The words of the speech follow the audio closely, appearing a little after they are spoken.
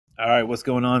All right, what's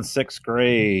going on? Sixth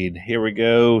grade. Here we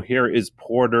go. Here is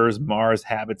Porter's Mars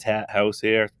habitat house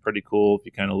here. It's pretty cool if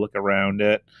you kind of look around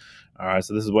it. All right,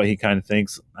 so this is what he kind of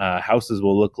thinks houses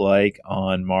will look like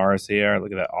on Mars here.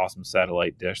 Look at that awesome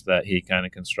satellite dish that he kind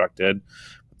of constructed.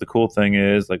 But the cool thing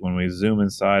is, like when we zoom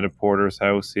inside of Porter's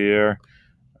house here,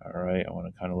 all right, I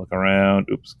want to kind of look around.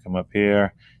 Oops, come up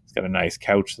here. He's got a nice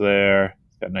couch there.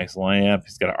 He's got a nice lamp.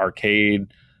 He's got an arcade.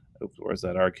 Oops, where's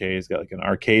that arcade? He's got like an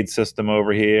arcade system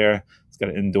over here. It's got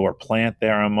an indoor plant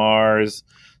there on Mars.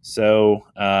 So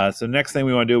next thing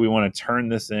we want to do, we want to turn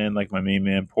this in like my main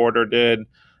man Porter did.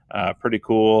 Pretty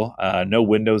cool. No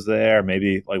windows there.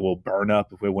 Maybe like we'll burn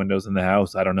up if we have windows in the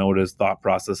house. I don't know what his thought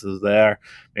process is there.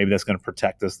 Maybe that's going to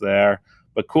protect us there.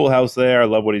 But cool house there. I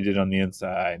love what he did on the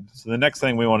inside. So the next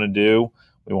thing we want to do,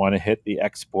 we want to hit the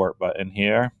export button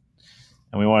here.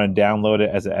 And we want to download it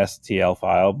as an STL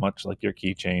file, much like your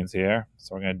keychains here.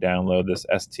 So we're going to download this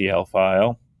STL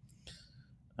file.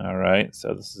 All right,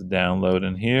 so this is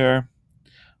downloading here.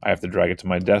 I have to drag it to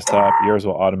my desktop. Yours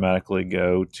will automatically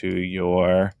go to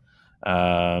your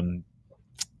Google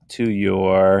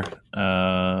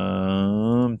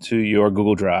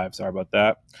Drive. Sorry about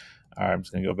that. All right, I'm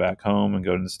just going to go back home and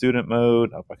go to the student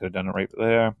mode. Oh, I could have done it right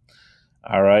there.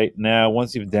 All right, now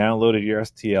once you've downloaded your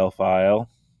STL file,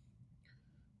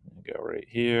 go right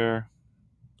here,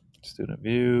 student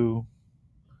view.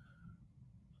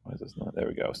 Why is this not? There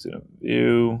we go, student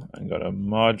view. And go to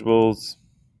modules.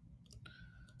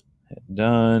 Hit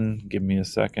done. Give me a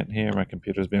second here. My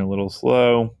computer's being a little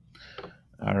slow.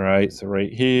 All right, so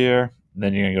right here.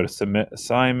 Then you're going to go to submit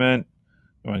assignment.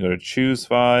 You want to go to choose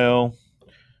file.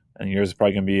 And yours is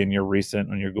probably going to be in your recent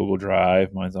on your Google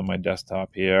Drive. Mine's on my desktop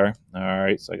here. All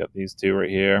right, so I got these two right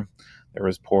here. There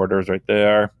was Porter's right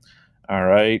there. All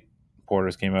right.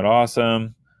 Porters came out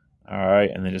awesome. All right,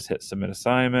 and then just hit submit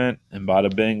assignment, and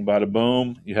bada bing, bada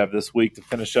boom. You have this week to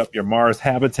finish up your Mars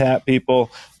habitat, people.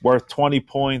 Worth 20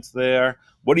 points there.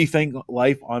 What do you think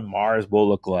life on Mars will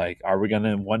look like? Are we going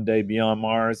to one day be on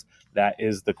Mars? That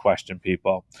is the question,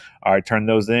 people. All right, turn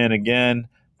those in again.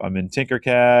 If I'm in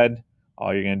Tinkercad,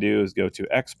 all you're going to do is go to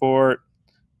export,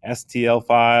 STL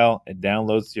file. It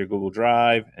downloads to your Google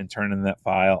Drive, and turn in that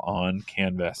file on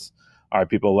Canvas. All right,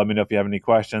 people, let me know if you have any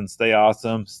questions. Stay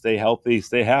awesome, stay healthy,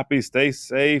 stay happy, stay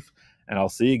safe, and I'll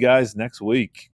see you guys next week.